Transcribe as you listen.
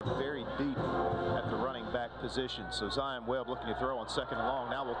position. So Zion Webb looking to throw on 2nd and long.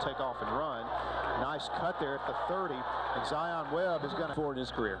 Now will take off and run. Nice cut there at the 30. And Zion Webb is going to forward in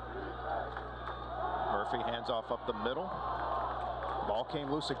his career. Murphy hands off up the middle. Ball came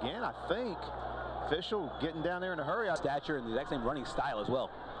loose again, I think. Official getting down there in a hurry. Stature and the exact same running style as well.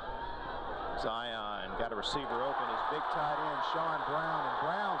 Zion got a receiver open. His big tight end, Sean Brown. And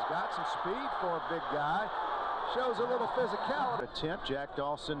Brown's got some speed for a big guy. Shows a little physicality. Attempt, Jack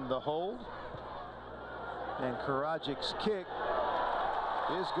Dawson the hold. And Karajic's kick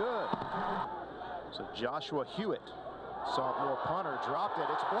is good. So Joshua Hewitt, sophomore punter, dropped it.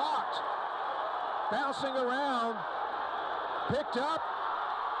 It's blocked. Bouncing around. Picked up.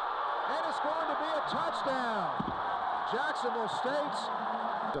 And it's going to be a touchdown. Jacksonville State's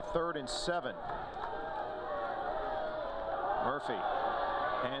to 3rd and 7. Murphy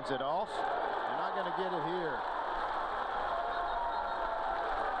hands it off. They're not going to get it here.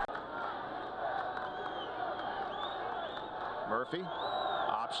 Murphy,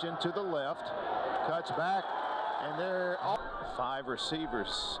 option to the left, cuts back, and they're all 5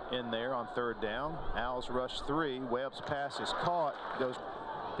 receivers in there on 3rd down. Owls rush 3. Webb's pass is caught. Goes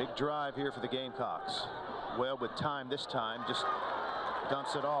big drive here for the Gamecocks. Webb with time this time, just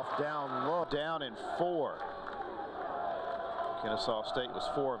dumps it off down low, down in 4. Kennesaw State was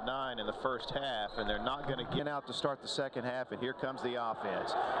 4 of 9 in the first half, and they're not going to get out to start the second half, and here comes the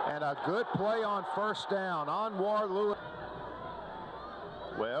offense. And a good play on 1st down. Anwar Lewis.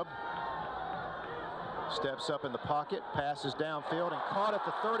 Webb steps up in the pocket, passes downfield, and caught at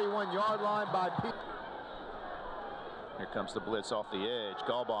the 31-yard line by Pete. Here comes the blitz off the edge.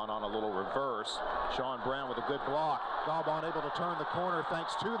 Galbon on a little reverse. Sean Brown with a good block. Galbon able to turn the corner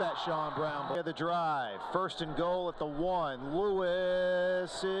thanks to that Sean Brown. The drive. 1st and goal at the 1.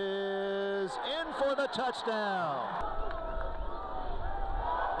 Lewis is in for the touchdown.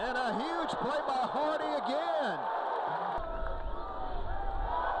 And a huge play by Hardy again.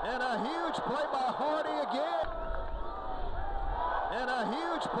 And a huge play by Hardy again. And a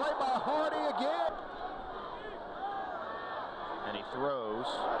huge play by Hardy again. And he throws.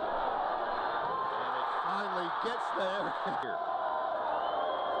 And it finally gets there.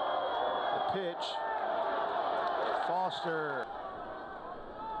 The pitch. Foster.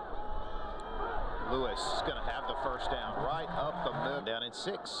 Lewis is going to have the 1st down right up the middle. Down in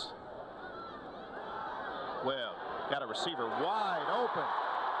 6. Well, got a receiver wide open.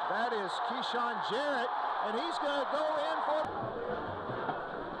 That is Keyshawn Jarrett, and he's going to go in for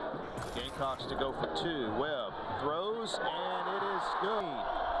Gamecocks to go for 2. Webb throws, and it is good.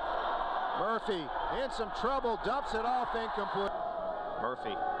 Murphy in some trouble, dumps it off, incomplete.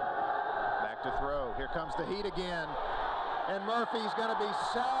 Murphy back to throw. Here comes the heat again, and Murphy's going to be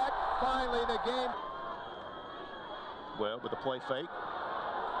sacked. Finally, the game. Webb with a play fake,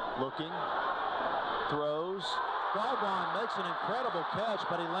 looking, throws. Galbon makes an incredible catch,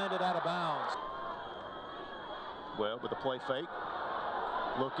 but he landed out of bounds. Well, with a play fake,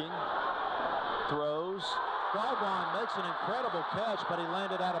 looking, throws. Galbon makes an incredible catch, but he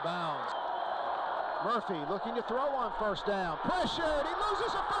landed out of bounds. Murphy looking to throw on 1st down. Pressured, he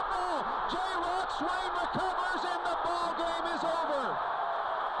loses a football. J-Rock Swain recovers, and the ball game is over.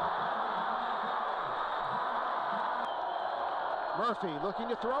 Murphy looking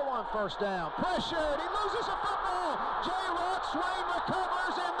to throw on 1st down. Pressured, he loses a football. J-Rock Swain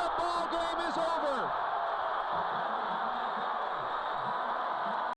recovers, and the ball game is over.